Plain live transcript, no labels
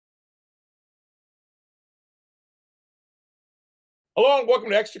Hello and welcome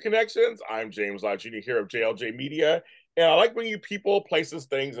to Extra Connections. I'm James Lott Jr. here of JLJ Media, and I like bringing you people, places,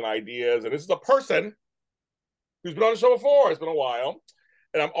 things, and ideas. And this is a person who's been on the show before. It's been a while,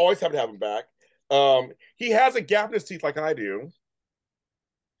 and I'm always happy to have him back. He has a gap in his teeth like I do,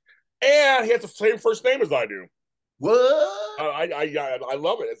 and he has the same first name as I do. What? I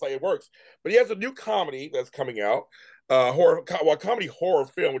love it. It's like it works. But he has a new comedy that's coming out, comedy horror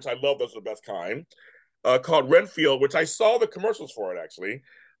film, which I love. Those are the best kind. Called Renfield, which I saw the commercials for it actually.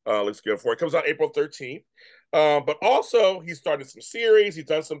 Looks good for it. It comes out April 13th. But also, he started some series. He's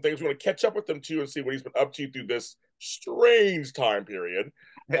done some things. We want to catch up with him too and see what he's been up to through this strange time period.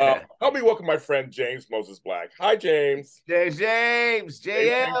 Help me welcome my friend James Moses Black. Hi, James. James, James,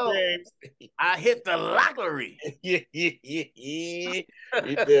 James, JL. James. I hit the lottery. Yeah, yeah, yeah, yeah.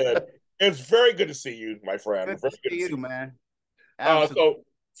 He did. It's very good to see you, my friend. Good to Very good see to see you, you. man. Uh, Absolutely. so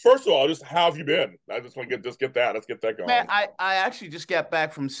first of all, just how have you been? I just want to get that. Let's get that Man, going. I actually just got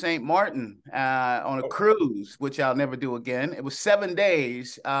back from St. Martin on a Oh, cruise, which I'll never do again. It was 7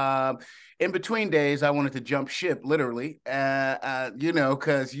 days. In between days, I wanted to jump ship, literally,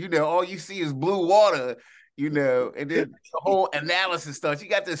 because, all you see is blue water, and then the whole analysis starts. You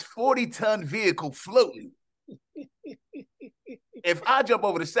got this 40-ton vehicle floating. If I jump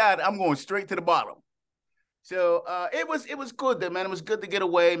over the side, I'm going straight to the bottom. So it was good there, man. It was good to get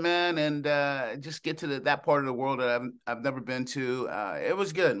away, man, and just get to that part of the world that I've never been to. It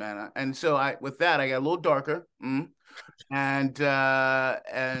was good, man. And so I with that I got a little darker, and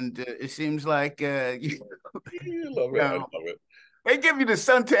it seems like I love it. I know, love it. they give you the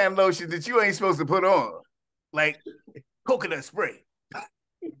suntan lotion that you ain't supposed to put on, like coconut spray.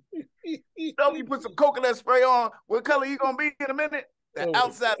 So you put some coconut spray on, what color you gonna be in a minute? The Oh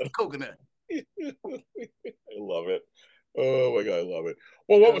outside of the coconut. my god, I love it. Oh my god, I love it.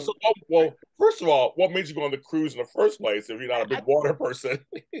 Well, what was So, well? First of all, what made you go on the cruise in the first place if you're not a big I, water person?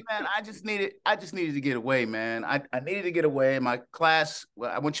 man, I just needed to get away, man. I needed to get away. My class, well,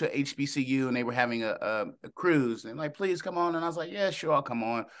 I went to HBCU and they were having a cruise and like, please come on. And I was like, yeah, sure, I'll come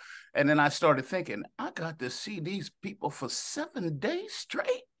on. And then I started thinking, I got to see these people for 7 days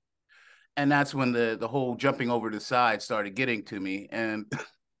straight. And that's when the whole jumping over the side started getting to me. And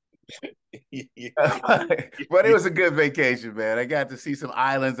but it was a good vacation, man. I got to see some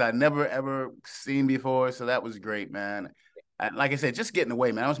islands I never ever seen before, so that was great, man. And like I said, just getting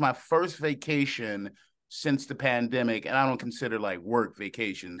away, man. That was my first vacation since the pandemic, and I don't consider like work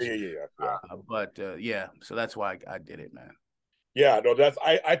vacations. Yeah, yeah, yeah, yeah. But yeah, so that's why I did it, man. Yeah, no, that's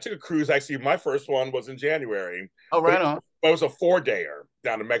I took a cruise. Actually, my first one was in January, Oh, but right on. it was a 4-dayer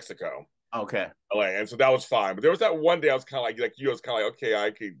down to Mexico, Okay. LA, and so that was fine. But there was that one day I was kind of like you, I was kind of like, okay,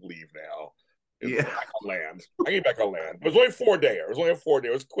 I can leave now. It's Yeah. back on land. I can get back on land. It was only 4 day. It was only a 4 day.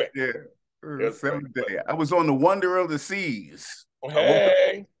 It was quick. Yeah. It was quick. 7 day. I was on the wonder of the seas. Oh, I woke up.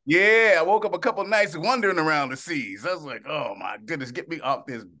 hey. Yeah, I woke up a couple nights wandering around the seas. I was like, oh my goodness, get me off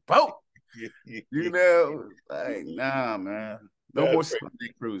this boat. Like, nah, man. No more That's great.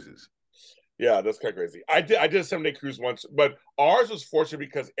 Sunday cruises. Yeah, that's kind of crazy. I did a 7 day cruise once, but ours was fortunate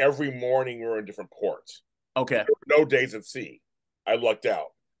because every morning we were in different ports. Okay. No days at sea. I lucked out.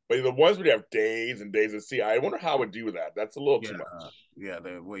 But the ones where you have days and days at sea, I wonder how I would do that. That's a little Yeah. too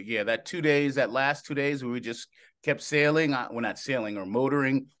much. Yeah, that 2 days, that last 2 days where we just kept sailing. We're not sailing or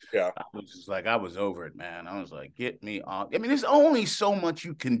motoring. Yeah. I was just like, I was over it, man. I was like, get me off. I mean, there's only so much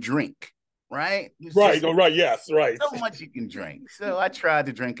you can drink, right? It's Right. just No, right. Yes. Right. so much you can drink. So I tried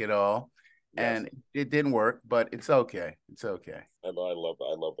to drink it all Yes. and it didn't work, but it's okay. It's okay. I know. I love that.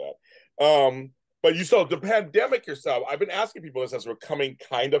 I love that. But you saw the pandemic yourself. I've been asking people this as we're coming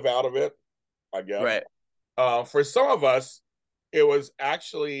kind of out of it, I guess. Right. For some of us, it was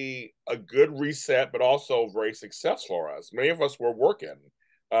actually a good reset, but also very successful for us. Many of us were working.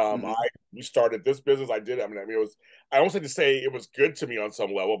 I Mhm. we started this business. I did. I mean, it was. I don't like to say it was good to me on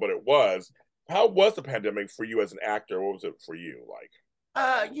some level, but it was. How was the pandemic for you as an actor? What was it for you like?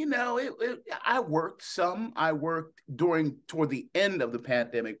 I worked some. I worked toward the end of the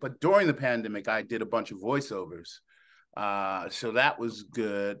pandemic, but during the pandemic, I did a bunch of voiceovers. So that was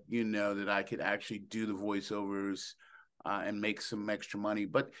good, that I could actually do the voiceovers and make some extra money.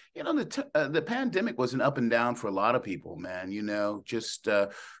 But the pandemic was an up and down for a lot of people, man. Just the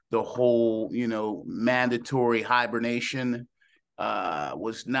whole mandatory hibernation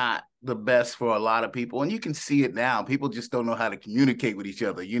was not the best for a lot of people. And you can see it now. People just don't know how to communicate with each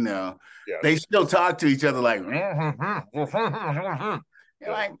other. They Yes. still talk to each other like, you're Yeah.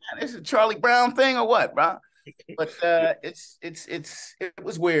 like, man, this is a Charlie Brown thing or what, bro? But it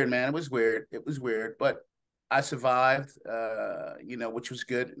was weird, man. It was weird. It was weird. But I survived, which was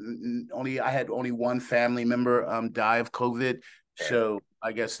good. I had only one family member die of COVID So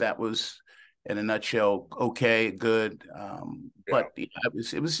I guess that was, in a nutshell, okay, good. But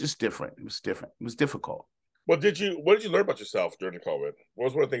it was just different. It was different. It was difficult. What did you learn about yourself during the COVID? What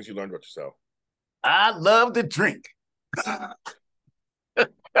was one of the things you learned about yourself? I love to drink.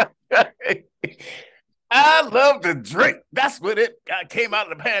 I love to drink. That's what it came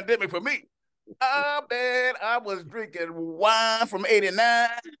out of the pandemic for me. Oh, man, I was drinking wine from 89,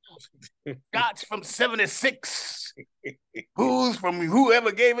 scotch from 76, booze from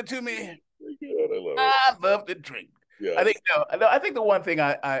whoever gave it to me. I love to drink. Yes. I think the one thing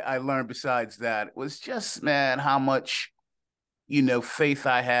I learned besides that was just, man, how much, faith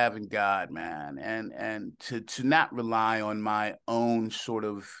I have in God, man, and to not rely on my own sort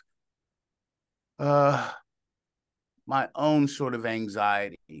of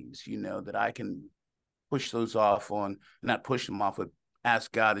anxieties, that I can push those off on, not push them off, but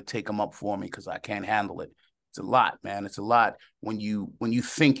ask God to take them up for me because I can't handle it. It's a lot, man. It's a lot when you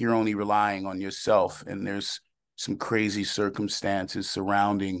think you're only relying on yourself and there's some crazy circumstances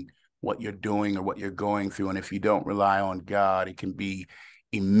surrounding what you're doing or what you're going through. And if you don't rely on God, it can be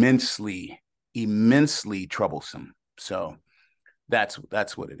immensely, immensely troublesome. So that's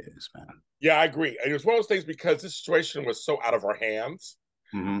what it is, man. Yeah, I agree. And it was one of those things because this situation was so out of our hands.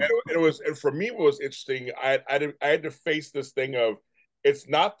 Mm-hmm. And for me, what was interesting, I had to face this thing of, it's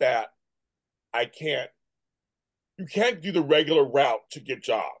not that you can't do the regular route to get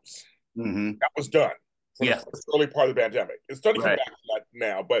jobs. Mm-hmm. That was done for the early part of the pandemic. It's starting to come back to that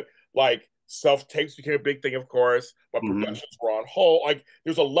now, but like self-tapes became a big thing, of course, but productions were on hold. Like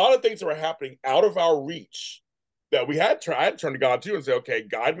there's a lot of things that were happening out of our reach that I had to turn to God too and say, okay,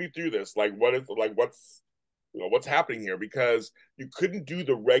 guide me through this. Like what's happening here? Because you couldn't do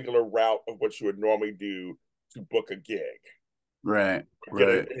the regular route of what you would normally do to book a gig. Right. Get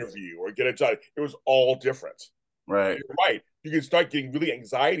an interview or get a job. It was all different. Right. You're right. You can start getting really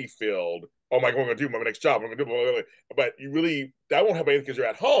anxiety filled. Oh my God, what am I going to do my next job? I'm going to do, but that won't help anything because you're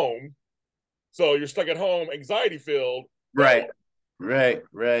at home. So you're stuck at home, anxiety filled. Right.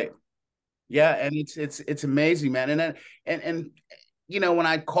 Yeah, and it's amazing, man. And when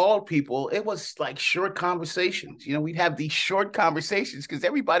I called people, it was like short conversations. We'd have these short conversations because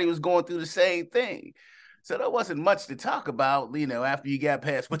everybody was going through the same thing. So there wasn't much to talk about, after you got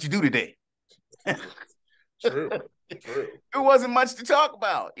past what you do today. True. There wasn't much to talk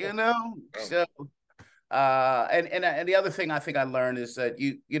about, So and the other thing I think I learned is that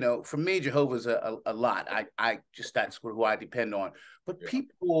for me, Jehovah's a lot. I just, that's who I depend on. But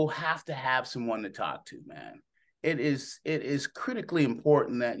people have to have someone to talk to, man. It is critically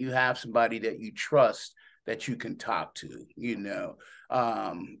important that you have somebody that you trust that you can talk to,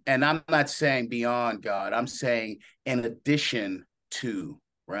 and I'm not saying beyond God. I'm saying in addition to,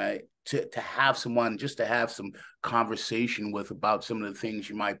 right, to have someone just to have some conversation with about some of the things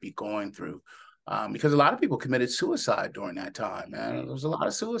you might be going through. Because a lot of people committed suicide during that time, man. There was a lot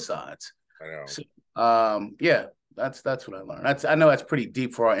of suicides. I know. So, that's what I learned. I know that's pretty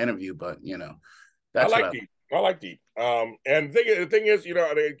deep for our interview, but that's deep. I like deep. And the thing is,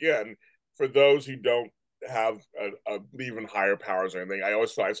 again, for those who don't have a even higher powers or anything, I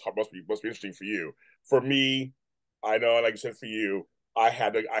always thought it must be interesting for you. For me, I know, like I said, for you, I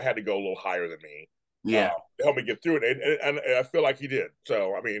had to go a little higher than me. Yeah. To help me get through it, and I feel like you did.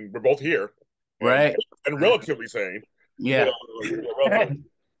 So I mean, we're both here. Right. And relatively sane. Yeah.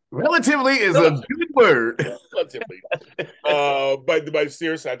 Relatively is a good word. Relatively. But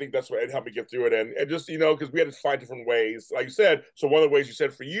seriously, I think that's what it helped me get through it. And just, because we had to find different ways. Like you said, so one of the ways you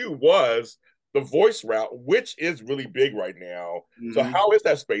said for you was the voice route, which is really big right now. Mm-hmm. So how is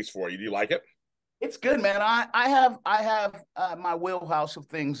that space for you? Do you like it? It's good, man. I have my wheelhouse of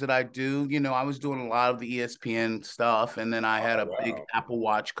things that I do. I was doing a lot of the ESPN stuff, and then I had a big Apple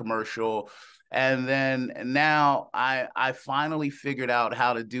Watch commercial. And then now I finally figured out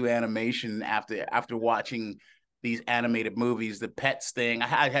how to do animation after watching these animated movies, the Pets thing.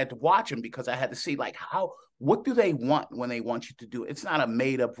 I had to watch them because I had to see like what do they want when they want you to do it. It's not a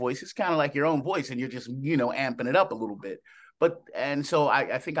made up voice. It's kind of like your own voice, and you're just amping it up a little bit. And so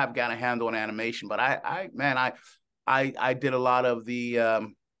I think I've got a handle on animation. But I did a lot of the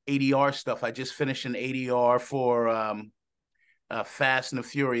ADR stuff. I just finished an ADR for Fast and the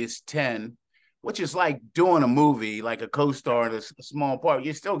Furious 10. Which is like doing a movie, like a co-star in a small part.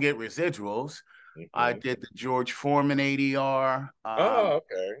 You still get residuals. Mm-hmm. I did the George Foreman ADR.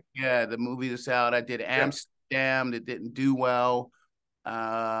 Okay. Yeah, the movie that's out. I did Amsterdam that didn't do well.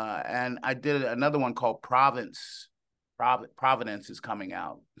 And I did another one called Providence. Providence is coming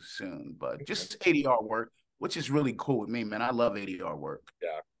out soon. But just ADR work, which is really cool with me, man. I love ADR work.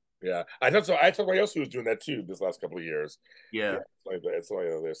 Yeah. Yeah, I thought so. I told somebody else who was doing that too this last couple of years. Yeah, Yeah. it's like that. It's like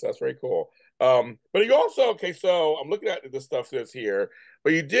this. That's very cool. But you also okay. So I'm looking at the stuff that's here,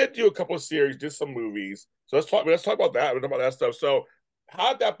 but you did do a couple of series, did some movies. So let's talk about that. Let's talk about that stuff. So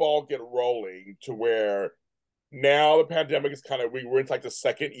how did that ball get rolling to where now the pandemic is kind of we were into like the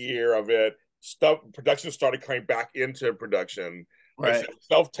second year of it. Stuff production started coming back into production. Like Right.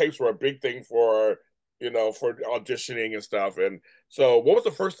 self tapes were a big thing for for auditioning and stuff. And so, what was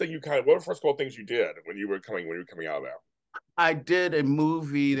the first thing what were the first couple of things you did when you were coming out of that? I did a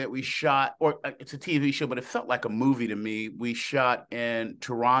movie that we shot, or it's a TV show, but it felt like a movie to me. We shot in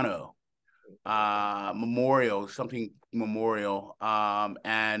Toronto, Memorial,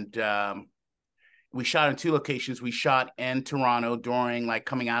 and we shot in two locations. We shot in Toronto during like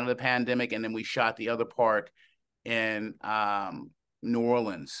coming out of the pandemic, and then we shot the other part in New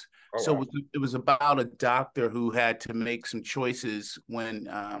Orleans. Oh So wow! it was about a doctor who had to make some choices when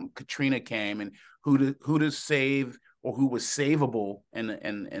Katrina came, and who to save or who was savable in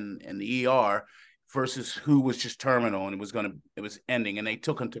the ER versus who was just terminal and it was ending, and they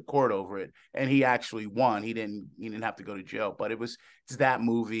took him to court over it, and he actually won. He didn't have to go to jail, but it's that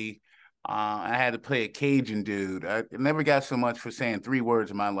movie. I had to play a Cajun dude. I never got so much for saying 3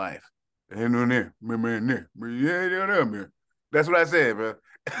 words in my life. Ain't no there, man, there. Yeah, man. That's what I said, bro.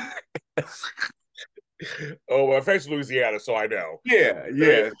 Oh, well, I'm from Louisiana, so I know. Yeah,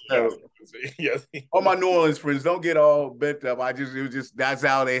 Yes, yeah. So yes, all my New Orleans friends don't get all bent up. It was just that's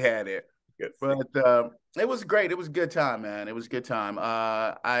how they had it. yes. But it was great. It was a good time, man. It was a good time.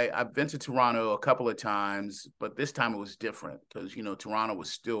 I've been to Toronto a couple of times, but this time it was different because Toronto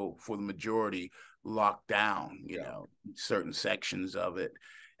was still for the majority locked down. Certain sections of it,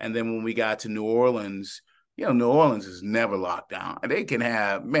 and then when we got to New Orleans, New Orleans is never locked down, and they can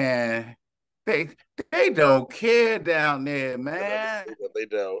have man. They don't care down there, man. They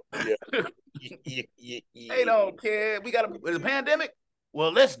don't. Yeah. They don't care. There's a pandemic.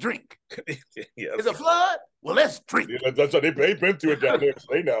 Well, let's drink. Yes. There's a flood. Well, let's drink. Yeah, that's what they've been through it down there. So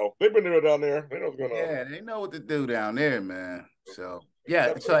they know. They've been through it down there. They know what's going on. Yeah, they know what to do down there, man. So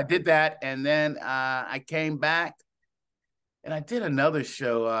yeah, so I did that, and then I came back, and I did another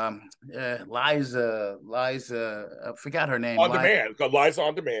show. Liza, I forgot her name. On demand. Called Liza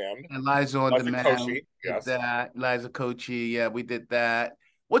on Demand. And Liza on Liza Demand. Koshy. Did Yes. that. Liza Koshy. Yeah, we did that,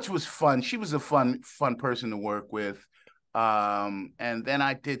 which was fun. She was a fun person to work with. And then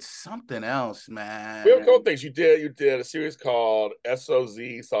I did something else, man. We have a couple things. You did a series called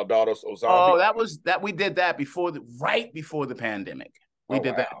SOZ Soldados o Zombie. Oh, we did that right before the pandemic. We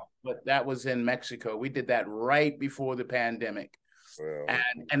did that, but that was in Mexico. We did that right before the pandemic.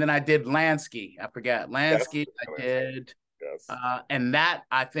 And then I did Lansky. I forgot Lansky. I did. Yes. And that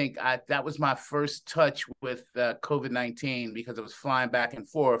I think that was my first touch with COVID-19 because I was flying back and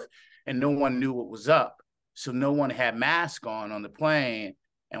forth and no one knew what was up. So no one had mask on the plane.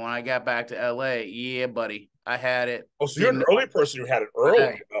 And when I got back to LA, yeah, buddy, I had it. Oh, so you're an early person who had it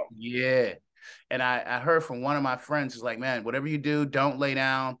early. Oh. Yeah. And I heard from one of my friends, is like, man, whatever you do, don't lay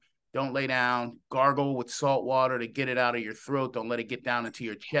down. Don't lay down. Gargle with salt water to get it out of your throat. Don't let it get down into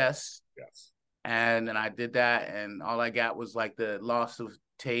your chest. Yes. And then I did that, and all I got was like the loss of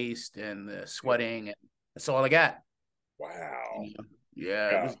taste and the sweating, and that's all I got. Wow. Yeah.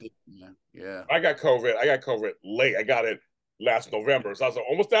 It was good. Yeah. I got COVID late. I got it last November, so I was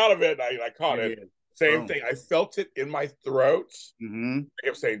almost out of it. And I caught it. Same thing. I felt it in my throat. Mm-hmm. I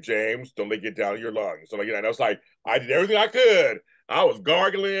kept saying, James, don't let it get down in your lungs. So and I was like, I did everything I could. I was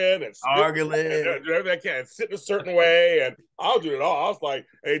gargling and everything I can, and sitting a certain way, and I'll do it all. I was like,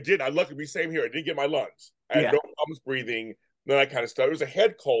 it did. I luckily same here. It didn't get my lungs. I had no problems breathing. None of that kind of stuff. It was a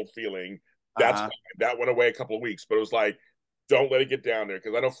head cold feeling. That's fine. That went away a couple of weeks, but it was like, don't let it get down there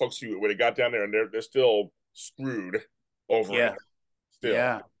because I know folks who when it got down there and they're still screwed over it. Still,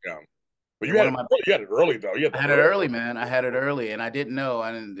 yeah. But you had it early though. I had it early, man. I had it early, and I didn't know.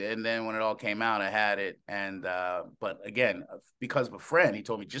 And then when it all came out, I had it. And but again, because of a friend, he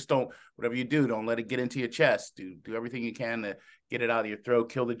told me just don't. Whatever you do, don't let it get into your chest. Do everything you can to get it out of your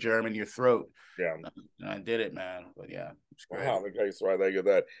throat, kill the germ in your throat. Yeah, and I did it, man. But yeah, it's great. Wow. Okay, so I think of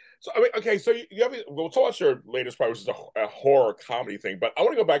that. So I mean, okay, so you have we'll talk about your latest project, which is a horror comedy thing. But I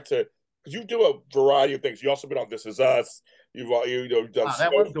want to go back to because you do a variety of things. You also been on This Is Us. You've done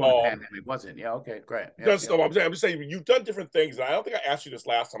that was during the pandemic, was it? Yeah, okay, great. I'm just saying you've done different things, and I don't think I asked you this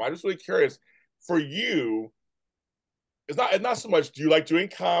last time. I'm just really curious. For you, it's not so much do you like doing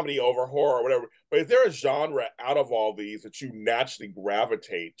comedy over horror or whatever, but is there a genre out of all these that you naturally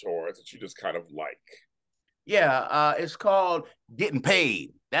gravitate towards that you just kind of like? Yeah, it's called getting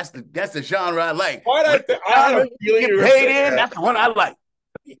paid. That's the genre I like. I had a feeling you were paid in. That's the one I like.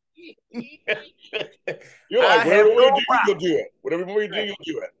 You're like, I whatever have you want no to do, you'll do it. Whatever you want to do, you'll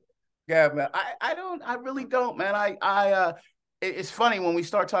do it. Yeah, man. I really don't, man. It's funny when we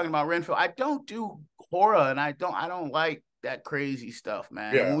start talking about Renfield. I don't do horror, and I don't like that crazy stuff, man.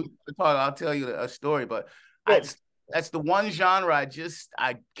 And Yeah. when we talk, I'll tell you a story, but Well, that's the one genre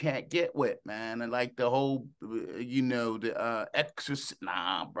I can't get with, man. And like the whole, the Exorcist.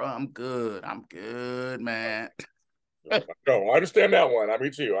 Nah, bro, I'm good. I'm good, man. no, I understand that one. I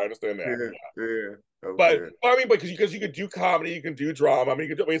mean, too. I understand that. Yeah, yeah. But Okay. I mean, because you could do comedy, you can do drama. I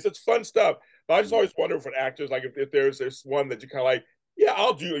mean, it's such fun stuff. But I just always wonder for actors, like if there's this one that you kind of like,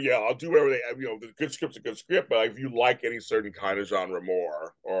 I'll do whatever they, the good script's a good script. But like, if you like any certain kind of genre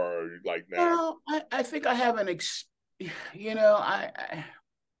more, or like now, Well, I think I have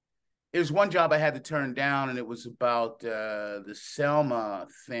there's one job I had to turn down, and it was about the Selma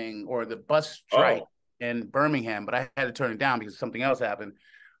thing or the bus strike in Birmingham, but I had to turn it down because something else happened.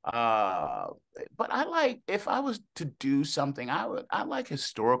 But if I was to do something, I like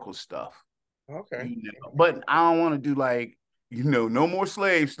historical stuff. okay, But I don't want to do no more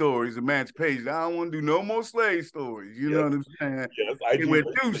slave stories, emancipation. I don't want to do no more slave stories. You know what I'm saying? Yes, I do. Would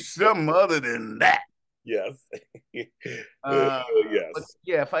do something other than that. Yes. But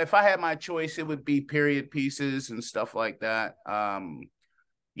yeah, if I had my choice, it would be period pieces and stuff like that.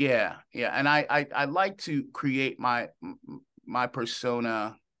 Yeah, and I like to create my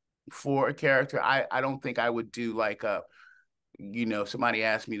persona for a character. I don't think I would do like somebody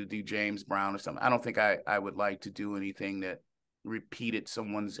asked me to do James Brown or something. I don't think I would like to do anything that repeated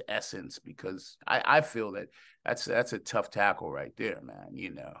someone's essence, because I feel that's a tough tackle right there, man.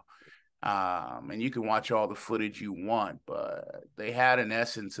 And you can watch all the footage you want, but they had an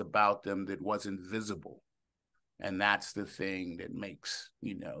essence about them that wasn't visible. And that's the thing that makes,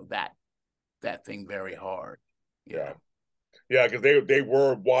 that thing very hard. Yeah. Yeah, because they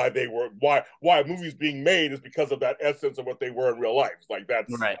were why movies being made is because of that essence of what they were in real life. Like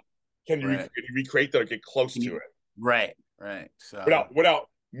that's right. Can you recreate that or get close to it? Right. So without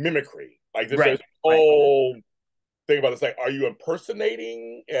mimicry. Like there's right. this whole thing about this, like, are you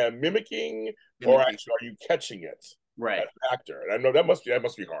impersonating and mimicking, or actually are you catching it right as an actor? And I know that must be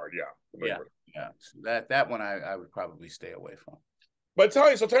hard. Yeah. So that one I would probably stay away from. But tell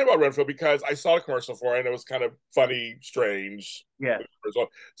me about Renfield, because I saw the commercial for it and it was kind of funny, strange. Yeah.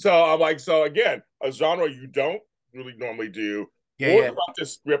 So I'm like, so again, a genre you don't really normally do. What about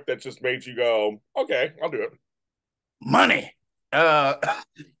this script that just made you go, okay, I'll do it? Money. That's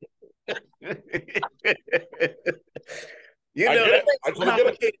a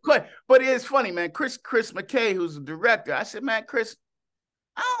complicated question. But it's funny, man. Chris McKay, who's the director, I said, man, Chris,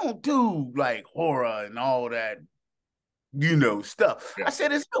 I don't do like horror and all that, stuff. Yeah. I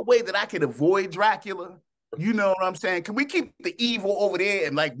said, there's no way that I could avoid Dracula. You know what I'm saying? Can we keep the evil over there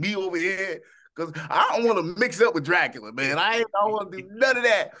and like me over here? Because I don't want to mix up with Dracula, man. I don't want to do none of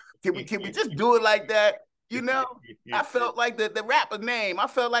that. Can we just do it like that? I felt like the rapper name. I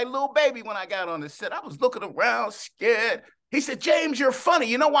felt like Lil Baby when I got on the set. I was looking around, scared. He said, James, you're funny.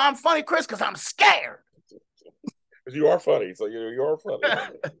 You know why I'm funny, Chris? Because I'm scared. Because you are funny. So you are funny.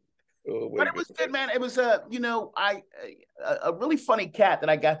 But it was good, man. It was a really funny cat that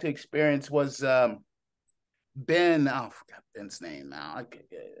I got to experience was Ben. Oh, I forgot Ben's name now.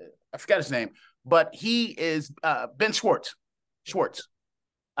 I forgot his name, but he is Ben Schwartz.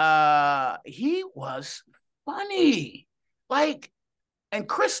 He was funny, and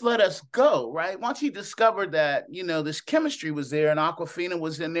Chris let us go, right? Once he discovered that, this chemistry was there and Awkwafina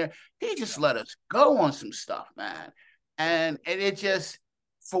was in there, he just let us go on some stuff, man. And it just,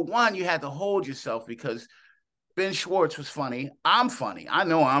 for one, you had to hold yourself because Ben Schwartz was funny. I'm funny. I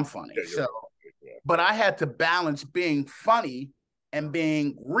know I'm funny. But I had to balance being funny and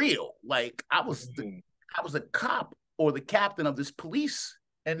being real. Like I was a cop or the captain of this police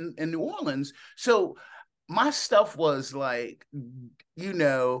in New Orleans. So my stuff was like,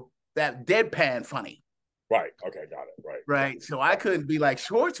 that deadpan funny. Right. Okay. Got it. Right. So I couldn't be like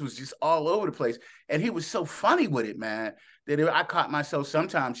Schwartz was just all over the place. And he was so funny with it, man, that I caught myself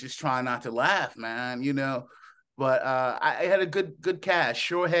sometimes just trying not to laugh, man, But I had a good cast.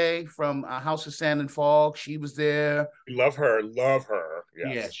 Shorehey from House of Sand and Fog, she was there. Love her.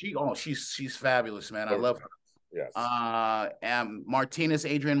 Yes. Yeah, she's fabulous, man. I love her. Yes. And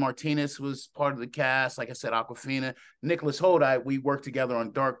Adrian Martinez was part of the cast. Like I said, Awkwafina, Nicolas Hoult. We worked together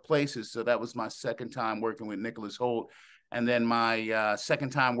on Dark Places, so that was my second time working with Nicolas Hoult, and then my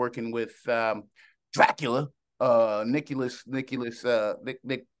second time working with Dracula. Nick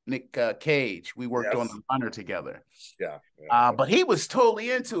Nick Cage. We worked on Yes. The Runner together. Yeah. Yeah. But he was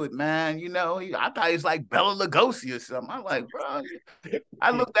totally into it, man. I thought he was like Bela Lugosi or something. I'm like, bro.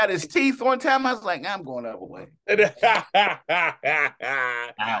 I looked at his teeth one time. I was like, I'm going the other way.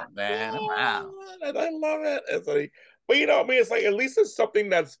 Out, man. I'm out. I love it. It's like, but I mean, it's like at least it's something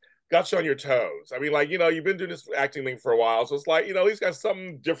that's got you on your toes. I mean, like you've been doing this acting thing for a while, so it's like at least got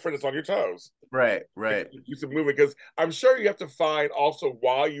something different that's on your toes. Right, right. You keep moving because I'm sure you have to find also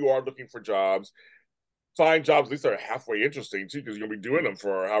while you are looking for jobs, find jobs at least that are halfway interesting too, because you're gonna be doing them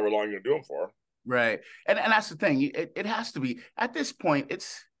for however long you're gonna do them for. Right, and that's the thing. It has to be at this point.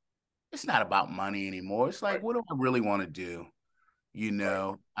 It's not about money anymore. It's like, Right. what do I really want to do?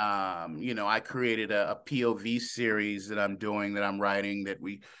 I created a POV series that I'm doing, that I'm writing, that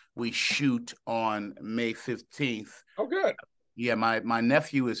we shoot on May 15th. Oh, good. Yeah, my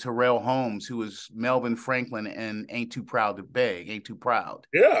nephew is Harrell Holmes, who is Melvin Franklin and Ain't Too Proud to Beg, Ain't Too Proud.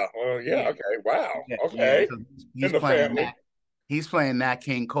 Yeah. Well, yeah. Okay. Wow. Yeah, yeah. Okay. So In the family. He's playing Nat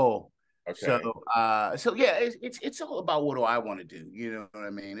King Cole. Okay. So yeah, it's all about what do I want to do. You know what I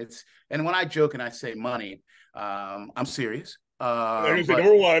mean? And when I joke and I say money, I'm serious. But,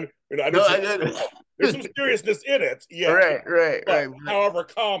 number one, there's some seriousness in it. Yeah. Right. However,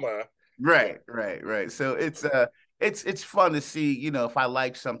 comma. Right. So it's fun to see. If I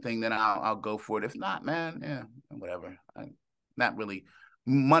like something, then I'll go for it. If not, man, yeah, whatever. Not really.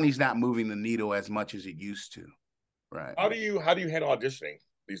 Money's not moving the needle as much as it used to. Right. How do you handle auditioning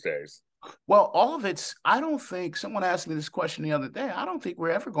these days? Well, all of it's, I don't think, someone asked me this question the other day. I don't think we're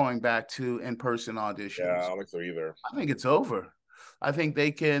ever going back to in-person auditions. Yeah, I don't think so either. I think it's over. I think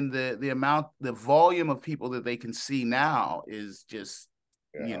they can, the volume of people that they can see now is just,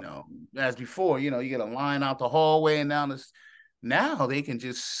 as before, you get a line out the hallway and down this. Now they can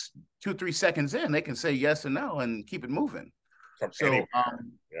just 2-3 seconds in, they can say yes or no and keep it moving. So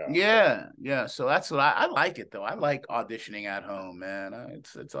yeah. So that's what I like it though. I like auditioning at home, man.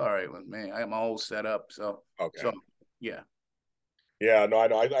 It's all right with me. I got my whole setup. So okay. So yeah. Yeah, no, I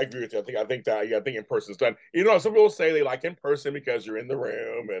know. I agree with you. I think that I think in person is done. Some people say they like in person because you're in the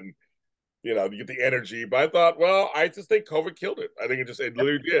room and you get the energy. But I thought, well, I just think COVID killed it. I think it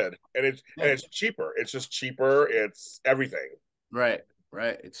literally did, and it's cheaper. It's just cheaper. It's everything. Right.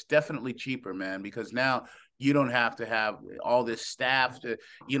 It's definitely cheaper, man, because now you don't have to have all this staff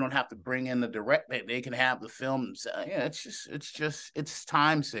you don't have to bring in the director. They can have the film. Yeah, it's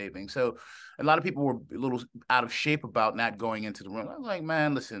time saving. So a lot of people were a little out of shape about not going into the room. I was like,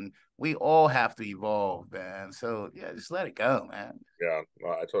 man, listen, we all have to evolve, man. So yeah, just let it go, man. Yeah,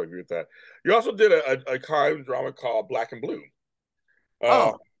 I totally agree with that. You also did a crime drama called Black and Blue.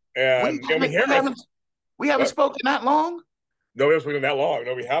 And we haven't spoken that long. No, we haven't spoken that long.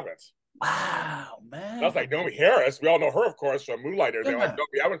 No, we haven't. Wow, man. That's like Naomie Harris. We all know her, of course, from Moonlight. Yeah. Like, no,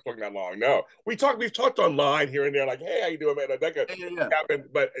 we haven't spoken that long. No, we've talked online here and there, like, hey, how you doing, man? That could happen,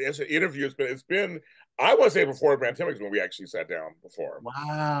 but as an interview, it's been. I want to say before the pandemic when we actually sat down before.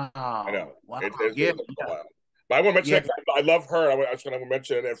 Wow, I know. Wow. It's been a while. But I want to mention, I love her. I was going to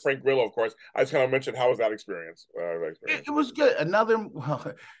mention, and Frank Grillo, of course. I just kind of mentioned how was that experience? It was good.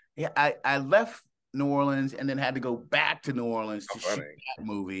 I left New Orleans and then had to go back to New Orleans to shoot that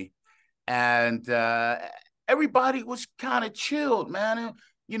movie. And everybody was kind of chilled, man.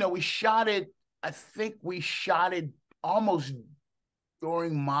 We shot it. I think we shot it almost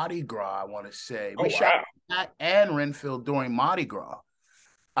during Mardi Gras. I want to say we shot that and Renfield during Mardi Gras.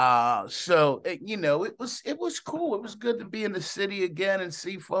 So it was cool. It was good to be in the city again and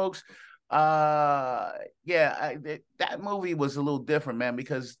see folks. That movie was a little different, man,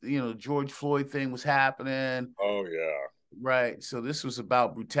 because George Floyd thing was happening. Oh yeah. Right. So this was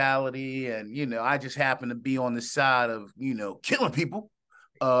about brutality, and I just happened to be on the side of killing people.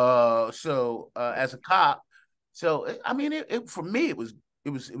 As a cop, so I mean, it for me it was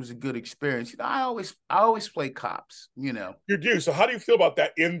a good experience. I always play cops. You do. So how do you feel about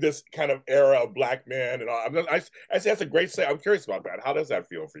that in this kind of era of black men and all? I say that's a great say. I'm curious about that. How does that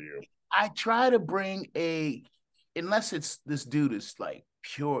feel for you? I try to bring unless it's this dude is like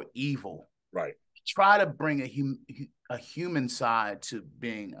pure evil, right? Try to bring a human side to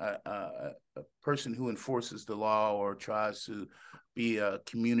being a person who enforces the law or tries to be a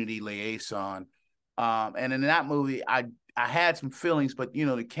community liaison. And in that movie, I had some feelings, but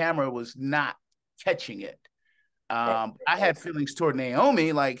the camera was not catching it. I had feelings toward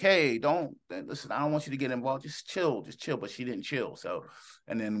Naomie, like, hey, don't listen, I don't want you to get involved. Just chill. But she didn't chill. So,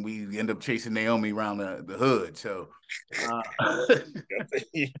 and then we end up chasing Naomie around the hood. So,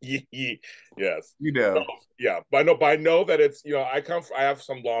 yes, you know, yeah, but I know that it's, I have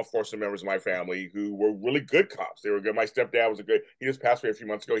some law enforcement members in my family who were really good cops. They were good. My stepdad was he just passed away a few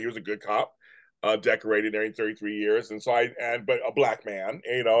months ago. He was a good cop, decorated there in 33 years, and but a black man,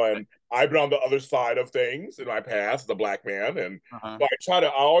 and I've been on the other side of things in my past as a black man, and so I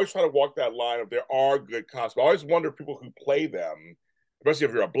always try to walk that line of there are good cops, but I always wonder people who play them, especially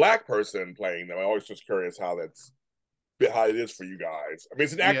if you're a black person playing them. I'm always just curious how it is for you guys. I mean,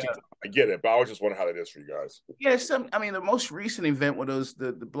 it's an acting job, I get it, but I always just wonder how it is for you guys. Yeah, I mean, the most recent event where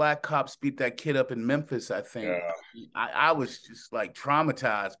the black cops beat that kid up in Memphis, I think. Yeah. I was just like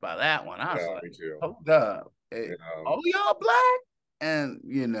traumatized by that one. I was like, me too. hold up. Oh, y'all black? And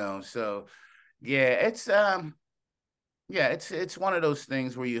so yeah, it's one of those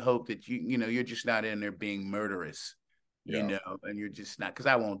things where you hope that you're just not in there being murderous, and you're just not, because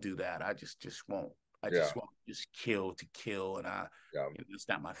I won't do that. I just won't. I just won't just kill to kill, and it's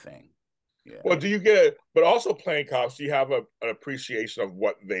not my thing. Yeah. Well, do you get? But also playing cops, do you have an appreciation of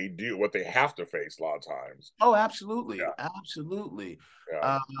what they do, what they have to face a lot of times? Oh, absolutely, absolutely.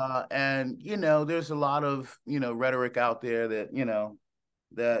 Yeah. And there's a lot of rhetoric out there that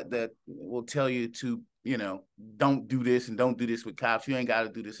that will tell you to don't do this and don't do this with cops. You ain't got to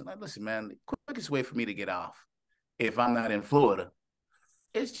do this. And like, listen, man, the quickest way for me to get off, if I'm not in Florida,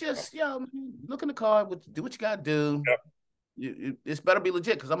 it's just look in the car, do what you got to do. Yep. It's better be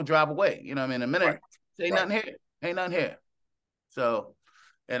legit, because I'm gonna drive away. You know what I mean? In a minute, ain't nothing here. So,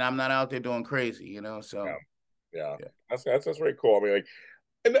 and I'm not out there doing crazy. So yeah. That's very cool. I mean, like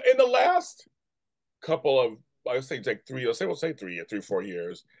in the last couple of, I would say like 3 4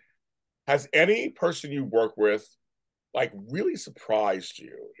 years, has any person you work with like really surprised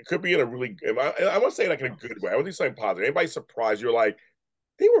you? It could be in a really, I want to say like in a good way. I want to say something positive. Anybody surprised you're like,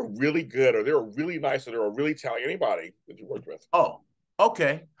 they were really good, or they were really nice, or they were really talented? Anybody that you worked with? Oh,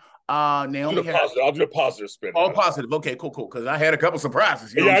 okay. Naomie Harris. I'll do a positive spin. All positive. Okay, cool. Because I had a couple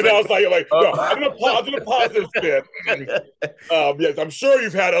surprises. Yeah, I know. It's like no, I'll do a positive spin. Yes, I'm sure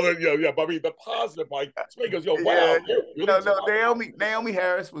you've had other, but I mean the positive, like somebody goes, wow. Naomie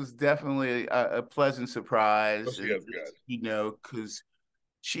Harris was definitely a pleasant surprise. Oh, she is good. Because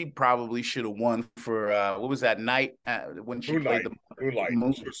she probably should have won for what was that night when she played the Moonlight.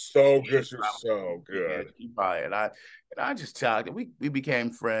 She was so good. She was so good. Yeah, she probably, I just talked. We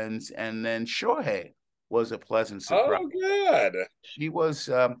became friends, and then Shohei was a pleasant surprise. Oh, good. She was.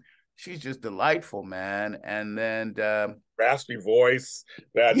 She's just delightful, man. And then raspy voice.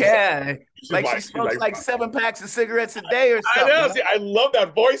 She smokes like 7 packs of cigarettes a day or something. I know. See, I love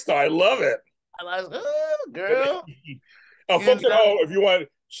that voice, though. I love it. And I was, oh, girl. Folks at home, if you want,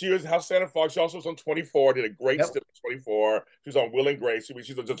 she was House Santa Fox. She also was on 24. Did a great stint on 24. She was on Will and Grace.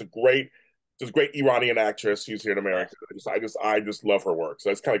 She's just a great Iranian actress. She's here in America. I just love her work. So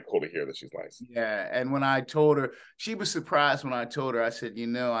it's kind of cool to hear that she's nice. Yeah, and when I told her, she was surprised when I told her. I said,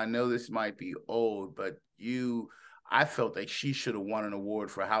 I know this might be old, but I felt like she should have won an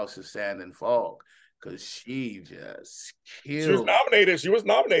award for House of Sand and Fog, because she just killed. She was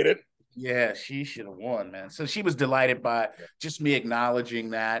nominated. Yeah, she should have won, man. So she was delighted by just me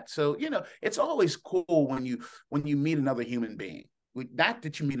acknowledging that. So, it's always cool when you meet another human being. Not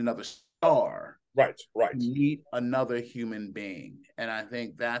that you meet another star. Right. You meet another human being. And I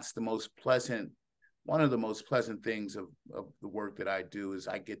think that's one of the most pleasant things of the work that I do, is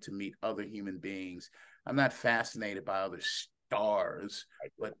I get to meet other human beings. I'm not fascinated by other stars,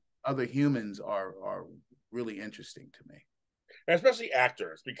 but other humans are really interesting to me. And especially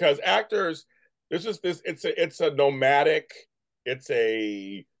actors, because actors, it's a nomadic, it's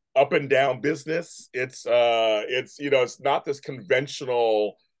a up and down business. It's not this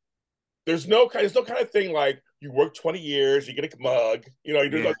conventional. There's no kind of thing like you work 20 years, you get a mug, you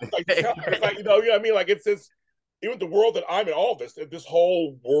do it's like, what I mean? Like it's this, even the world that I'm in, all this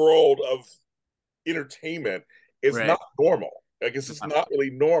whole world of entertainment is not normal. Like it's just not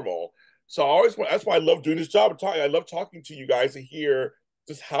really normal. So that's why I love doing this job. I love talking to you guys to hear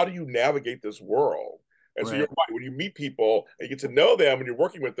just how do you navigate this world. And so you're right. When you meet people and you get to know them and you're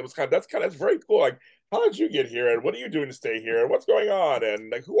working with them, that's very cool. Like, how did you get here? And what are you doing to stay here? And what's going on?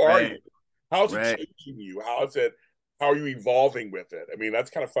 And like, who are you? How's it changing you? How are you evolving with it? I mean,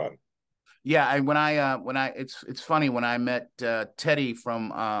 that's kind of fun. Yeah, it's funny, when I met Teddy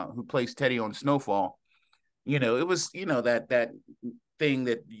from who plays Teddy on Snowfall, it was that thing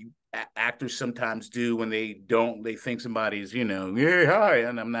that actors sometimes do when they think somebody's hi,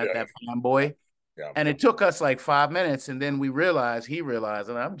 and I'm not that fanboy. Yeah. And it took us like 5 minutes, and then he realized,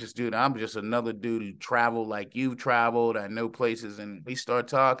 and I'm just another dude who traveled like you've traveled. I know places, and we start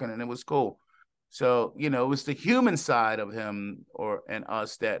talking, and it was cool. So, it was the human side of him and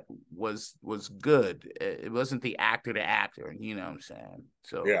us that was good. It wasn't the actor to actor, you know what I'm saying?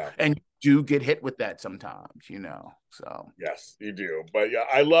 So, Yeah. and you do get hit with that sometimes, so. Yes, you do. But yeah,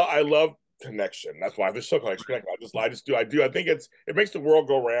 I love connection. That's why this show connection. I think it makes the world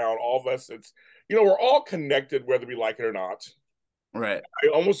go round. All of us, we're all connected whether we like it or not. Right. I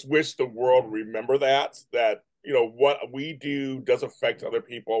almost wish the world would remember that what we do does affect other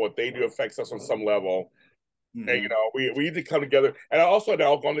people. What they do affects us on some level. And we need to come together. And I also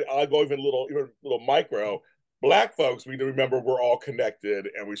now I'll go even little micro. Black folks, we need to remember we're all connected,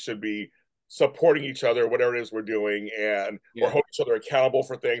 and we should be supporting each other, whatever it is we're doing, and we're holding each other accountable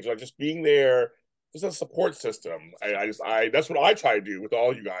for things. Like just being there, just a support system. I that's what I try to do with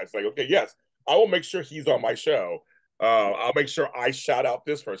all you guys. Like, okay, yes, I will make sure he's on my show. I'll make sure I shout out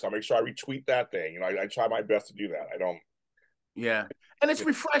this person. I'll make sure I retweet that thing. I try my best to do that. I don't. Yeah. And it's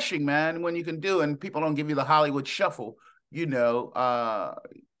refreshing, man, when you can do, and people don't give you the Hollywood shuffle, yeah,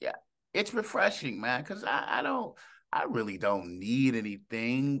 it's refreshing, man. Cause I really don't need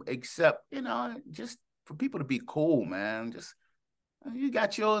anything except, just for people to be cool, man. Just, you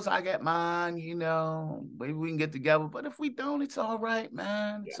got yours, I got mine, maybe we can get together. But if we don't, it's all right,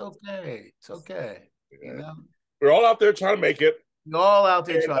 man. It's okay. It's okay. Yeah. We're all out there trying to make it. We're all out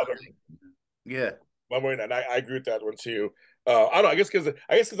there trying to make it. Yeah. And I agree with that one too. I don't know. I guess because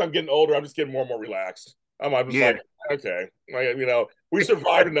I'm getting older, I'm just getting more and more relaxed. I'm just like, okay, we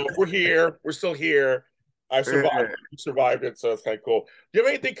survived enough. We're here. We're still here. I survived. Yeah. We survived it, so it's kind of cool. Do you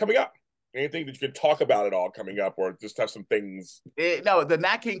have anything coming up? Anything that you can talk about at all coming up, or just have some things? No, the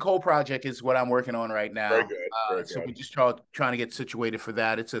Nat King Cole project is what I'm working on right now. Very good. Very so good. we're just trying to get situated for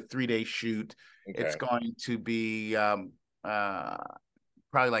that. It's a 3-day shoot. Okay. It's going to be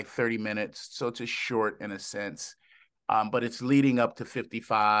probably like 30 minutes, so it's a short in a sense. But it's leading up to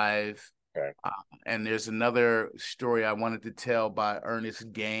 55. Okay. And there's another story I wanted to tell by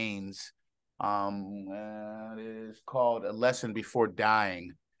Ernest Gaines. It is called A Lesson Before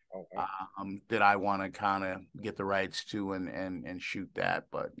Dying. Okay. That I want to kind of get the rights to and shoot that.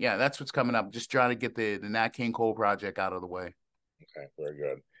 But yeah, that's what's coming up. Just trying to get the Nat King Cole project out of the way. Okay, very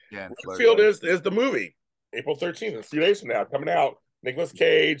good. Yeah, Renfield is the movie. April 13th, a few days from now, coming out. Nicolas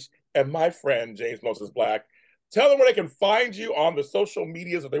Cage and my friend James Moses Black. Tell them where they can find you on the social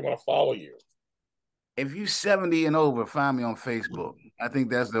medias if they want to follow you. If you're 70 and over, find me on Facebook. I think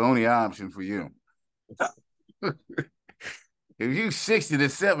that's the only option for you. If you're 60 to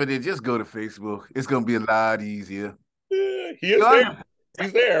 70, just go to Facebook. It's going to be a lot easier. Yeah, he is there.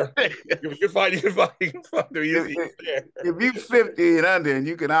 He's there. You can find him. He's there. If you're 50 and under and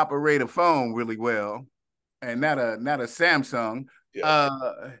you can operate a phone really well, and not a Samsung,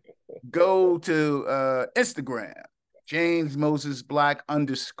 go to Instagram, James Moses Black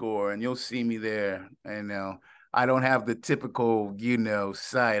 _ and you'll see me there. And I don't have the typical,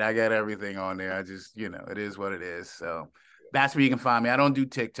 site. I got everything on there. I just, it is what it is. So that's where you can find me. I don't do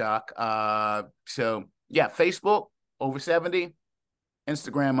TikTok. So yeah, Facebook over 70,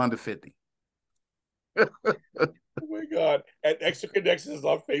 Instagram under 50. Oh my God. And Extra Connections is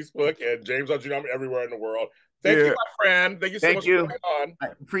on Facebook and James on Genome everywhere in the world. Thank you, my friend. Thank you so much for coming on. I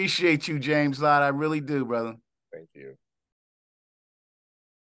appreciate you, James Lott. I really do, brother. Thank you.